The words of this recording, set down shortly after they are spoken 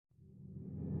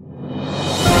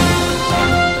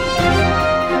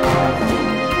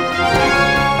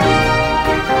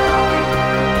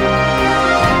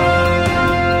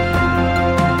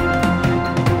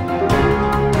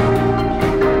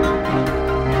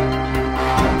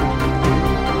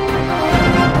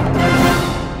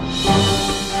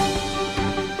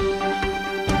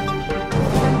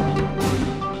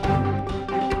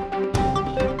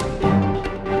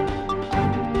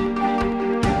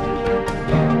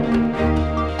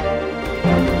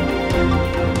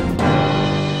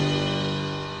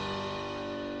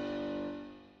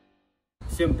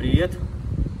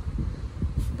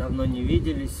давно не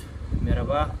виделись.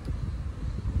 Мераба,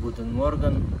 Гутен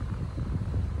Морган,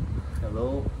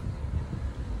 hello.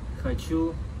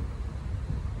 Хочу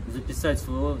записать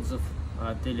свой отзыв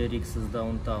о отеле RIXOS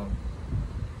DOWNTOWN.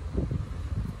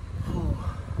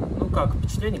 Ну как,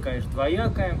 впечатление, конечно,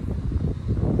 двоякое.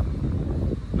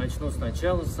 Начну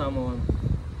сначала с самого.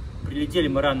 Прилетели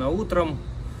мы рано утром,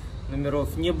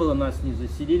 номеров не было, нас не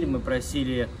заселили, мы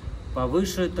просили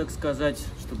повыше, так сказать,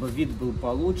 чтобы вид был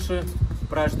получше.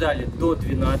 Прождали до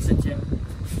 12.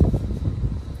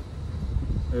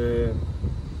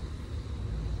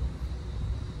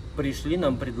 Пришли,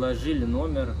 нам предложили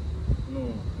номер,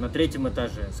 на 3-м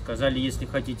этаже. Сказали, если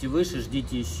хотите выше,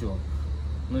 ждите еще.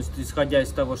 Но исходя из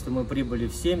того, что мы прибыли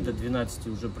в 7, до 12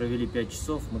 уже провели 5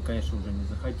 часов, мы, конечно, уже не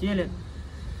захотели.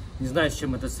 Не знаю, с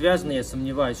чем это связано, я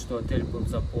сомневаюсь, что отель был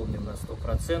заполнен на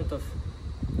 100%.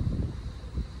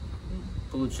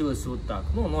 Получилось вот так.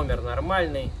 Номер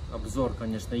нормальный, обзор,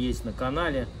 конечно, есть на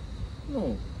канале.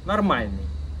 Нормальный.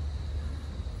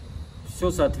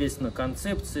 Все, соответственно,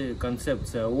 концепция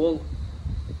all.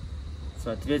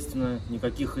 Соответственно,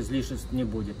 никаких излишеств не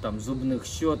будет. Там зубных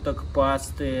щеток,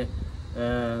 пасты,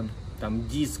 там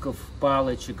дисков,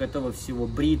 палочек, этого всего,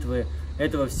 бритвы.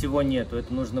 Этого всего нету.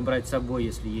 Это нужно брать с собой,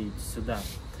 если едете сюда.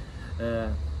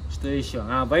 Что еще?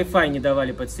 Wi-Fi не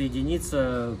давали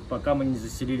подсоединиться, пока мы не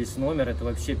заселились в номер. Это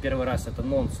вообще первый раз. Это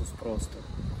нонсенс просто.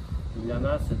 Для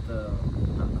нас это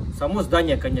так. Само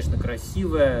здание, конечно,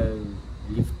 красивое.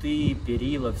 Лифты,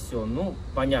 перила, все.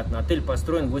 Понятно. Отель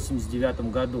построен в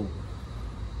 89-м году.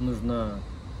 Нужно...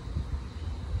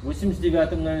 В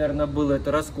 89-м, наверное, было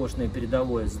это роскошное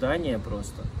передовое здание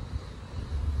просто.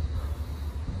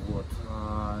 Вот.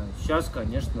 А сейчас,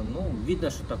 конечно, видно,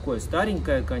 что такое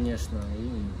старенькое, конечно.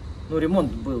 И,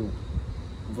 ремонт был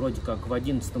вроде как в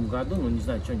 11-м году, не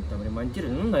знаю, что они там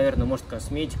ремонтировали. Наверное, может,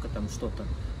 косметика, там что-то.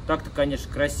 Так-то,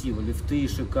 конечно, красиво. Лифты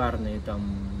шикарные, там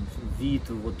вид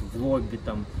вот в лобби,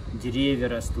 там деревья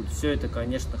растут. Все это,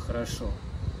 конечно, хорошо.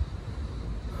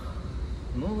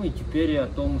 И теперь о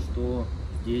том, что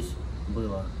здесь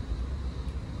было.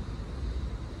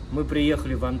 Мы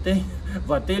приехали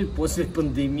в отель после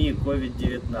пандемии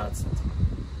COVID-19.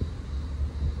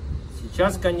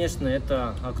 Сейчас, конечно,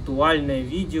 это актуальное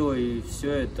видео, и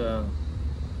все это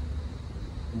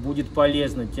будет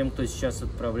полезно тем, кто сейчас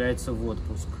отправляется в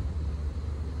отпуск.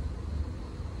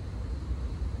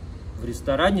 В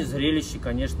ресторане зрелище,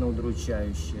 конечно,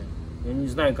 удручающее. Я не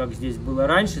знаю, как здесь было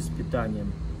раньше с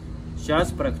питанием.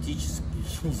 Сейчас практически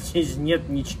здесь нет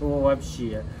ничего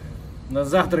вообще. На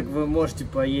завтрак вы можете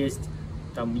поесть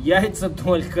там яйца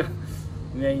только,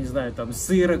 я не знаю, там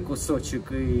сыра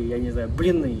кусочек и, я не знаю,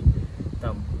 блины.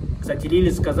 Там, кстати, Лили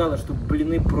сказала, что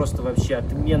блины просто вообще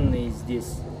отменные здесь.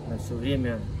 Она все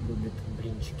время любит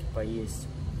блинчики поесть.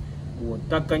 Вот.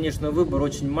 Так, конечно, выбор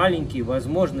очень маленький,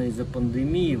 возможно, из-за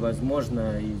пандемии,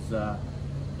 возможно, из-за,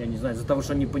 я не знаю, из-за того,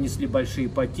 что они понесли большие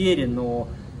потери, но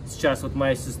сейчас вот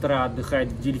моя сестра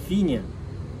отдыхает в Дельфине.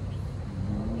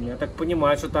 Я так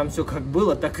понимаю, что там все как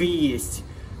было, так и есть.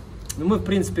 Но мы, в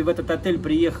принципе, в этот отель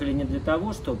приехали не для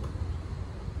того, чтобы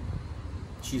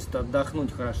чисто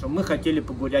отдохнуть хорошо. Мы хотели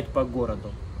погулять по городу.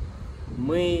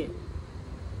 Мы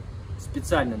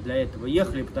специально для этого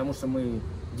ехали, потому что мы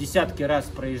десятки раз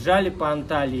проезжали по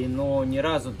Анталии, но ни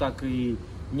разу так и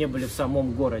не были в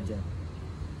самом городе.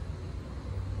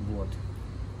 Вот.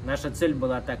 Наша цель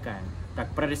была такая. Так,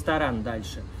 про ресторан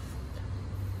дальше.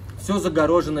 Все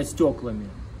загорожено стеклами.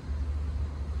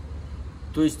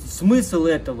 То есть смысл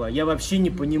этого я вообще не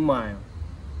понимаю.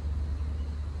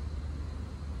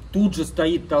 Тут же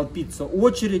стоит, толпится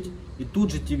очередь, и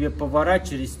тут же тебе повара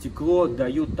через стекло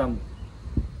дают там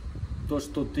то,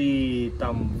 что ты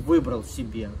там выбрал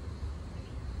себе.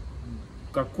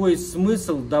 Какой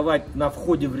смысл давать на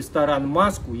входе в ресторан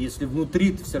маску, если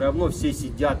внутри все равно все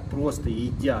сидят просто и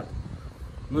едят?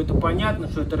 Это понятно,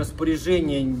 что это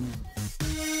распоряжение.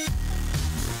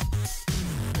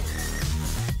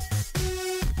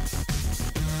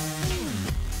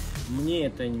 Мне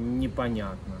это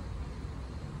непонятно.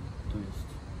 То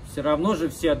есть, все равно же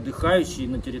все отдыхающие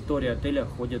на территории отеля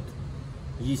ходят,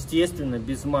 естественно,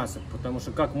 без масок. Потому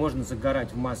что как можно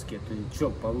загорать в маске? Это что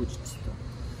получится-то?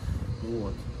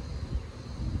 Вот.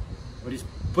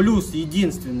 Плюс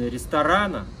единственный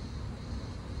ресторана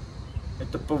 —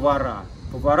 это повара.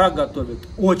 Повара готовят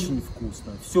очень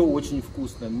вкусно, все очень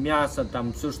вкусно. Мясо,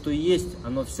 там, все, что есть,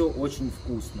 оно все очень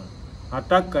вкусно. А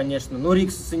так, конечно,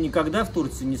 RIXOсы никогда в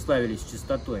Турции не славились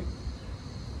чистотой.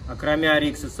 А кроме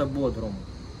RIXOса Бодрум.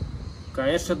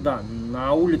 Конечно, да,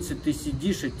 на улице ты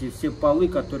сидишь, эти все полы,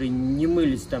 которые не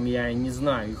мылись там, я не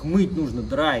знаю, их мыть нужно,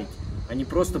 драить. Они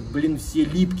просто, блин, все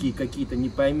липкие какие-то, не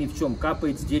пойми в чем.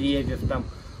 Капает с деревьев, там,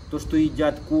 то, что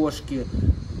едят кошки,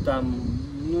 там,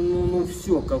 ну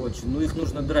все, короче, ну их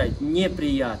нужно драить.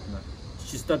 Неприятно.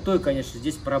 С чистотой, конечно,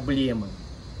 здесь проблемы.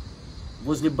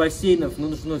 Возле бассейнов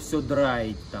нужно все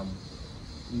драить, там,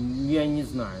 я не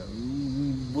знаю.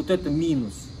 Вот это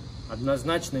минус,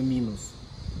 однозначно минус.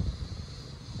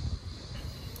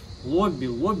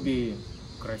 Лобби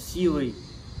красивый,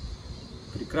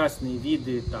 прекрасные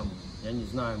виды, там, я не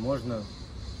знаю, можно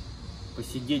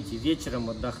посидеть и вечером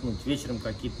отдохнуть. Вечером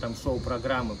какие-то там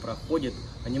шоу-программы проходят.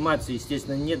 Анимации,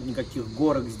 естественно, нет, никаких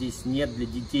горок здесь нет, для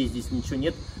детей здесь ничего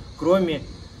нет, кроме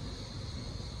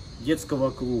детского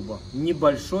клуба.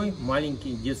 Небольшой,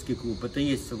 маленький детский клуб. Это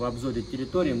есть в обзоре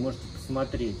территории, можете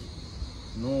посмотреть.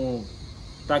 Ну,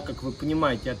 так как вы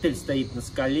понимаете, отель стоит на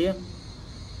скале,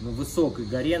 на высокой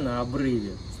горе, на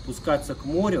обрыве. Спускаться к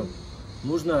морю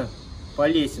нужно по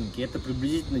лесенке. Это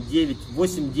приблизительно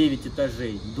 8-9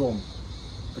 этажей дом.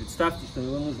 Представьте, что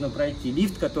его нужно пройти.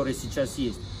 Лифт, который сейчас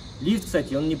есть. Лифт,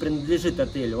 кстати, он не принадлежит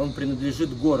отелю, он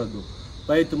принадлежит городу.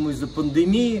 Поэтому из-за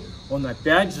пандемии он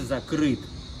опять же закрыт.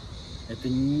 Это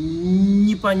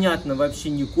непонятно вообще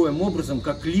никоим образом,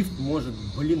 как лифт может,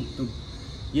 блин, тут,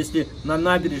 если на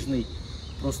набережной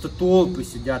просто толпы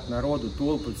сидят народу,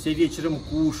 толпы, все вечером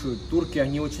кушают. Турки,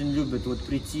 они очень любят вот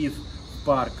прийти в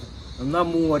парк. На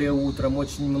море утром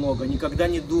очень много. Никогда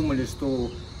не думали,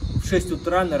 что в 6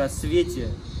 утра на рассвете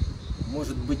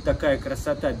может быть такая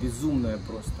красота, безумная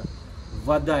просто.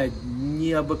 Вода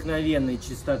необыкновенной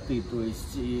чистоты, то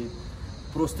есть и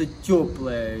просто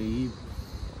теплая и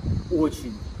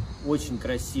очень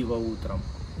красиво утром.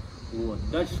 Вот.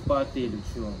 Дальше по отелю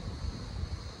что?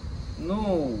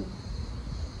 Ну,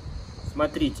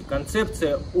 смотрите,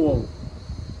 концепция all.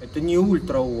 Это не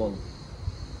ультра all.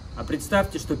 А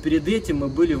представьте, что перед этим мы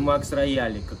были в Макс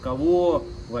Рояле. Каково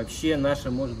вообще наше,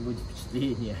 может быть,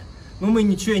 впечатление? Ну, мы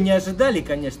ничего и не ожидали,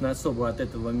 конечно, особо от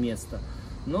этого места.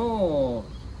 Но,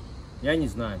 я не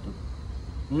знаю, тут,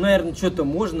 ну, наверное, что-то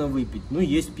можно выпить. Ну,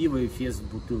 есть пиво и фес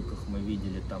в бутылках, мы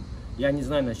видели там. Я не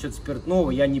знаю насчет спиртного,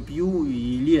 я не пью,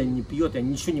 и Илья не пьет. Я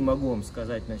ничего не могу вам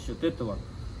сказать насчет этого.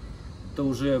 Это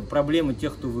уже проблемы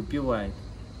тех, кто выпивает.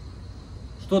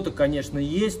 Что-то, конечно,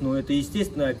 есть, но это,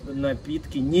 естественно,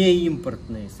 напитки не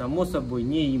импортные, само собой,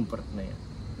 не импортные.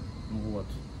 Вот.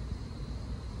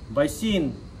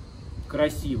 Бассейн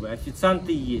красивый,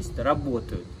 официанты есть,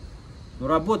 работают. Но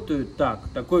работают так,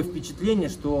 такое впечатление,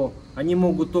 что они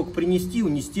могут только принести,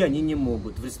 унести они не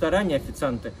могут. В ресторане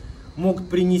официанты могут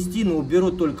принести, но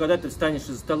уберут только когда ты встанешь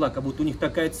из стола, как будто у них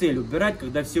такая цель убирать,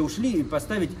 когда все ушли, и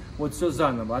поставить вот все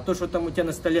заново. А то, что там у тебя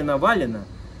на столе навалено,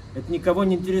 это никого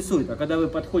не интересует. А когда вы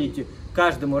подходите к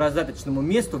каждому раздаточному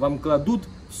месту, вам кладут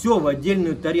все в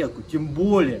отдельную тарелку, тем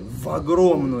более в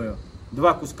огромную.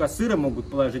 2 куска сыра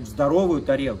могут положить в здоровую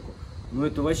тарелку. Ну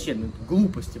это вообще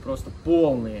глупости просто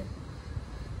полные.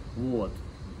 Вот.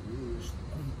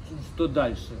 Что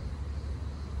дальше?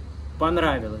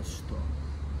 Понравилось что?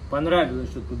 Понравилось,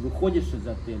 что ты выходишь из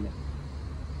отеля,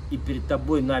 и перед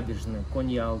тобой набережная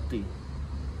Конья-Алты.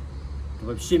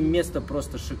 Вообще место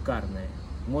просто шикарное.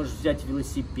 Можешь взять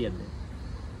велосипеды,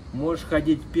 можешь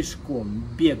ходить пешком,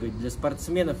 бегать. Для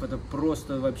спортсменов это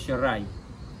просто вообще рай.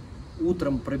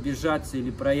 Утром пробежаться или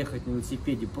проехать на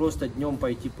велосипеде, просто днем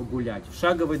пойти погулять. В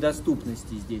шаговой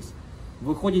доступности здесь.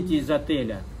 Выходите из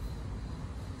отеля.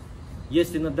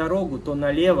 Если на дорогу, то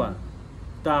налево.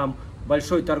 Там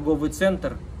большой торговый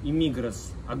центр и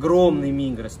Мигрос. Огромный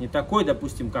Мигрос. Не такой,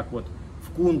 допустим, как вот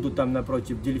в Кунду там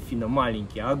напротив Дельфина,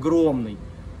 маленький, а огромный.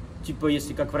 Типа,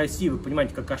 если как в России, вы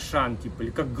понимаете, как Ашан, типа, или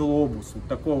как Глобус, вот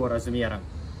такого размера.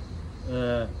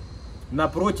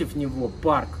 Напротив него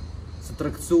парк с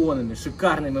аттракционами,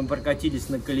 шикарный. Мы прокатились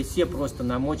на колесе, просто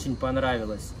нам очень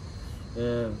понравилось.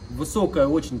 Высокое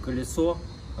очень колесо,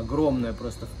 огромное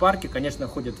просто в парке. Конечно,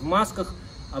 ходят в масках,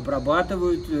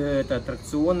 обрабатывают это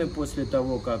аттракционы после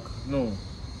того, как, ну,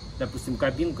 допустим,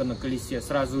 кабинка на колесе.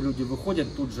 Сразу люди выходят,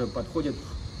 тут же подходят,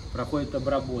 проходит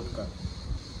обработка.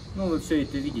 Ну, вы все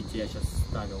это видите, я сейчас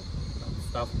ставил там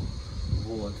вставку.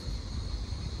 Вот.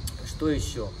 Что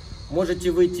еще?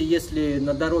 Можете выйти, если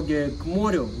на дороге к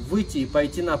морю, выйти и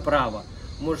пойти направо.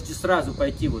 Можете сразу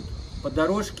пойти вот по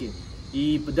дорожке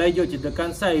и подойдете до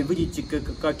конца и выйдете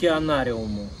к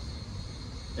океанариуму.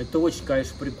 Это очень,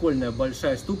 конечно, прикольная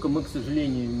большая штука. Мы, к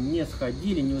сожалению, не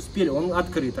сходили, не успели. Он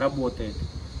открыт, работает.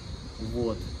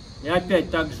 Вот. И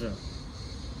опять так же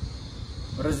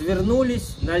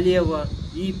развернулись налево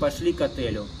и пошли к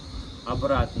отелю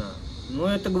обратно. Ну,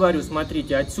 это говорю,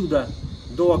 смотрите, отсюда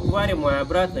до аквариума и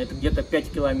обратно это где-то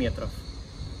 5 километров.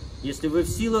 Если вы в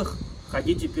силах,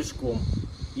 ходите пешком.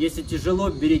 Если тяжело,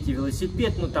 берите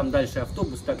велосипед, ну там дальше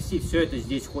автобус, такси, все это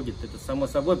здесь ходит, это само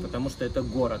собой, потому что это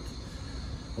город.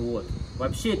 Вот.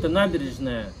 Вообще эта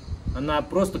набережная, она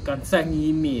просто конца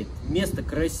не имеет. Место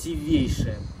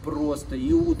красивейшее, просто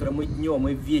и утром, и днем,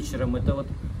 и вечером, это вот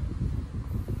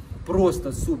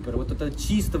просто супер. Вот это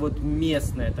чисто вот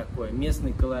местное такое,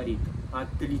 местный колорит.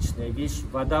 Отличная вещь,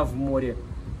 вода в море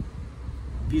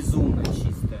безумно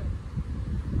чистая.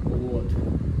 Вот.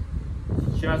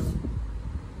 Сейчас,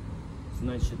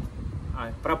 значит,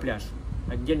 про пляж.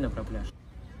 Отдельно про пляж.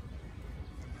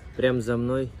 Прям за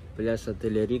мной пляж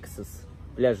отеля RIXOS.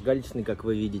 Пляж галечный, как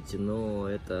вы видите, но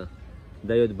это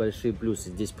дает большие плюсы.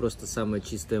 Здесь просто самое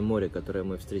чистое море, которое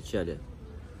мы встречали.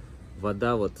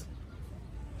 Вода вот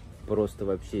просто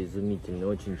вообще изумительная,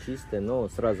 очень чистая, но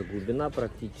сразу глубина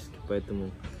практически, поэтому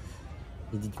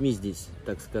с детьми здесь,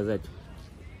 так сказать,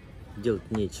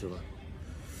 делать нечего.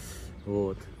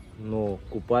 Вот. Но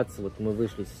купаться, вот мы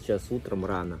вышли сейчас утром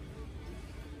рано,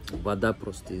 вода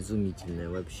просто изумительная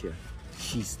вообще,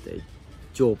 чистая,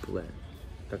 теплая.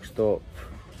 Так что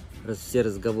все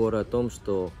разговоры о том,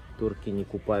 что турки не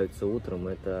купаются утром,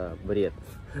 это бред.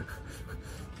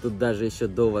 Тут даже еще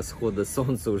до восхода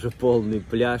солнца уже полный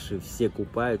пляж, и все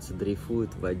купаются,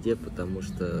 дрейфуют в воде, потому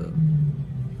что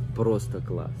просто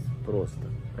класс, просто.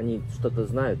 Они что-то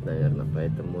знают, наверное,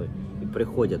 поэтому и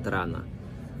приходят рано.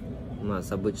 У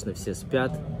нас обычно все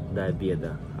спят до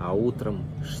обеда, а утром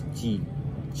штиль,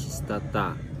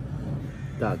 чистота.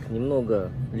 Так,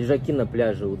 немного, лежаки на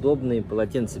пляже удобные,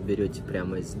 полотенце берете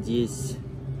прямо здесь.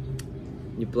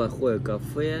 Неплохое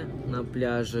кафе на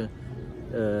пляже.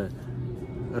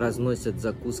 Разносят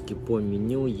закуски по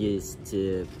меню, есть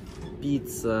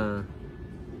пицца,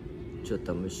 что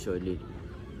там еще, Лиль?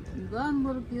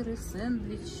 Гамбургеры,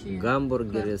 сэндвичи.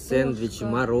 Гамбургеры, картошка. сэндвичи,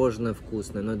 мороженое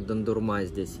вкусное, но это дондурма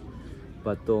здесь.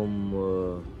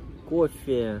 Потом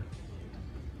кофе.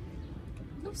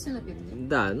 Ну, все напитки.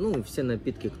 Да, ну все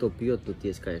напитки, кто пьет, тут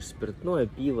есть, конечно, спиртное,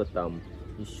 пиво, там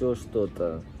еще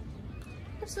что-то.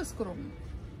 Ну, все скромно.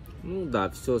 Ну да,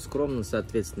 все скромно,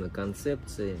 соответственно,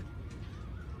 концепции.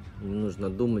 Не нужно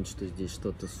думать, что здесь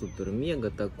что-то супер-мега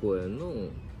такое.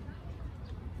 Ну,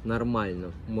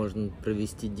 нормально. Можно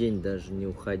провести день, даже не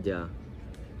уходя.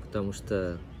 Потому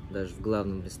что даже в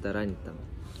главном ресторане там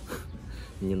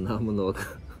не намного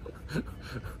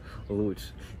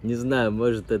лучше. Не знаю,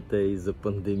 может это из-за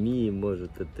пандемии,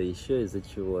 может это еще из-за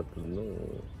чего-то. Ну,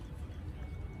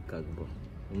 как бы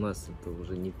у нас это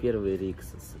уже не первый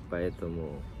RIXOS,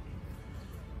 поэтому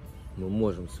мы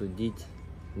можем судить.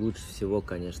 Лучше всего,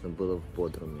 конечно, было в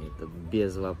Бодруме. Это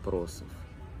без вопросов.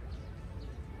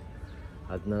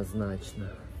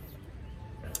 Однозначно.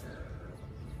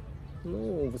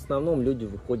 Ну, в основном люди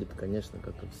выходят, конечно,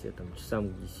 как и все, там, часам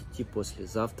к 10 после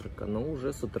завтрака. Но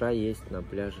уже с утра есть на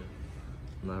пляже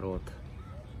народ.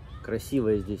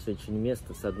 Красивое здесь очень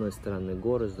место. С одной стороны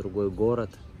горы, с другой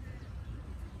город.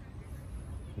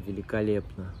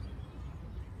 Великолепно.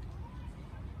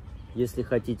 Если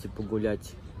хотите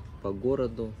погулять по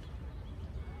городу,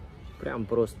 прям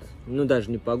просто, ну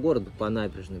даже не по городу, по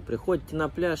набережной, приходите на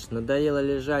пляж, надоело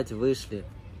лежать, вышли,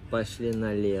 пошли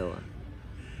налево,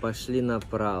 пошли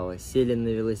направо, сели на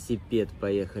велосипед,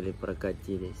 поехали,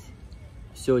 прокатились.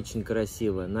 Все очень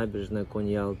красиво, набережная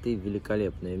Конья-Алты,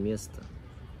 великолепное место,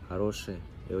 хорошее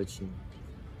и очень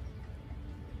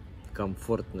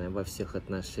комфортное во всех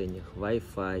отношениях.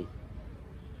 Wi-Fi,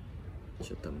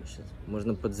 что там еще,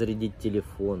 можно подзарядить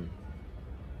телефон.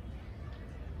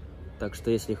 Так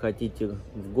что, если хотите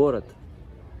в город,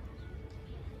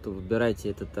 то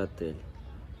выбирайте этот отель.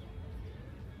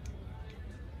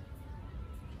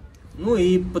 Ну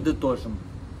и подытожим.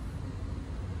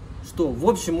 Что, в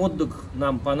общем, отдых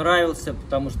нам понравился,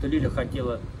 потому что Лиля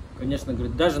хотела, конечно,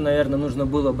 говорит, даже, наверное, нужно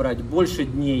было брать больше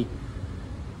дней,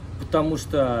 потому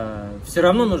что все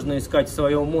равно нужно искать в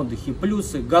своем отдыхе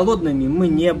плюсы. Голодными мы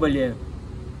не были,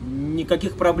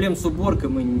 никаких проблем с уборкой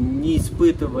мы не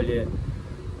испытывали.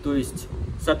 То есть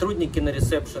сотрудники на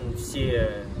ресепшн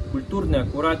все культурные,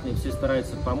 аккуратные, все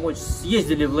стараются помочь.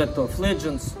 Съездили в League of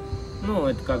Legends, ну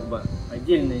это как бы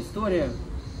отдельная история.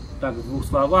 Так, в двух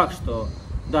словах, что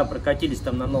да, прокатились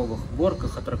там на новых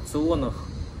горках, аттракционах,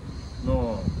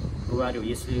 но говорю,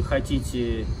 если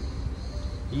хотите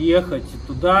ехать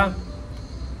туда,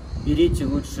 берите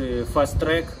лучше Fast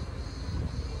Track.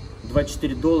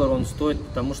 $24 он стоит,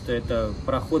 потому что это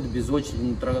проход без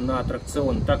очереди на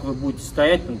аттракцион. Так вы будете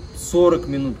стоять 40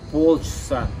 минут,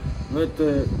 полчаса. Но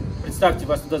это, представьте,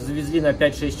 вас туда завезли на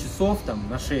 5-6 часов, там,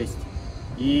 на 6.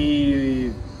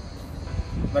 И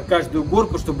на каждую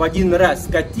горку, чтобы один раз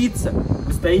скатиться,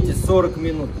 вы стоите 40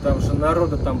 минут, потому что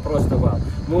народа там просто вау.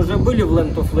 Мы уже были в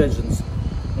Land of Legends.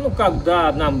 Ну,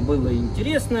 когда нам было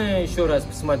интересно еще раз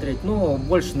посмотреть, но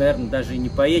больше, наверное, даже и не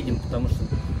поедем, потому что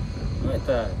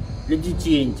это для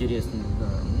детей интересно, да.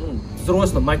 Ну,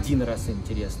 взрослым один раз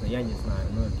интересно, я не знаю,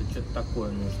 но это что-то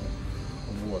такое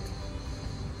нужно. Вот.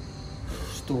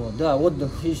 Что, да,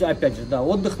 отдых, опять же, да,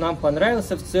 отдых нам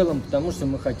понравился в целом, потому что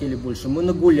мы хотели больше. Мы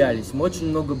нагулялись, мы очень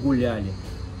много гуляли.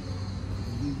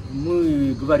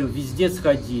 Мы, говорю, везде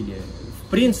сходили. В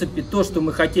принципе, то, что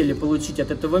мы хотели получить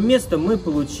от этого места, мы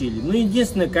получили. Ну,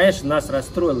 единственное, конечно, нас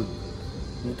расстроила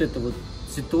вот эта вот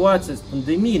ситуация с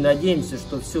пандемией. Надеемся,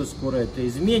 что все скоро это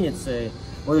изменится.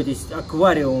 Вот эти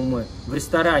аквариумы в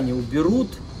ресторане уберут.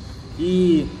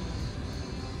 И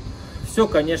все,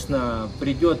 конечно,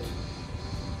 придет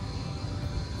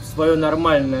в свое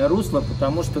нормальное русло,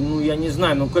 потому что, ну, я не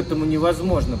знаю, ну, к этому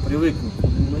невозможно привыкнуть.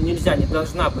 Ну, нельзя, не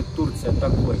должна быть Турция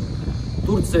такой.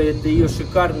 Турция — это ее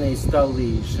шикарные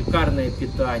столы, шикарное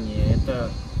питание. Это,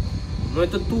 ну,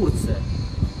 это Турция.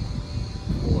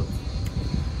 Вот.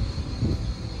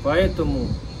 Поэтому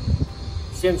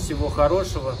всем всего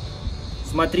хорошего.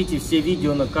 Смотрите все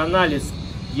видео на канале.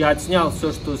 Я отснял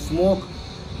все, что смог.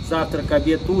 Завтрак,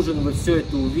 обед, ужин. Вы все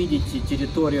это увидите.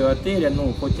 Территорию отеля,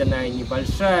 ну, хоть она и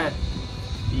небольшая.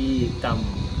 И там,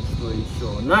 что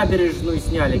еще? Набережную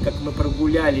сняли, как мы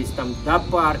прогулялись там до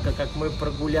парка, как мы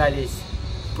прогулялись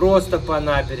просто по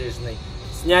набережной.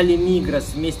 Сняли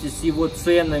Мигрос вместе с его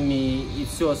ценами и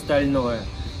все остальное.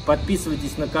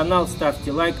 Подписывайтесь на канал,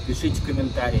 ставьте лайк, пишите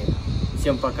комментарии.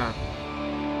 Всем пока!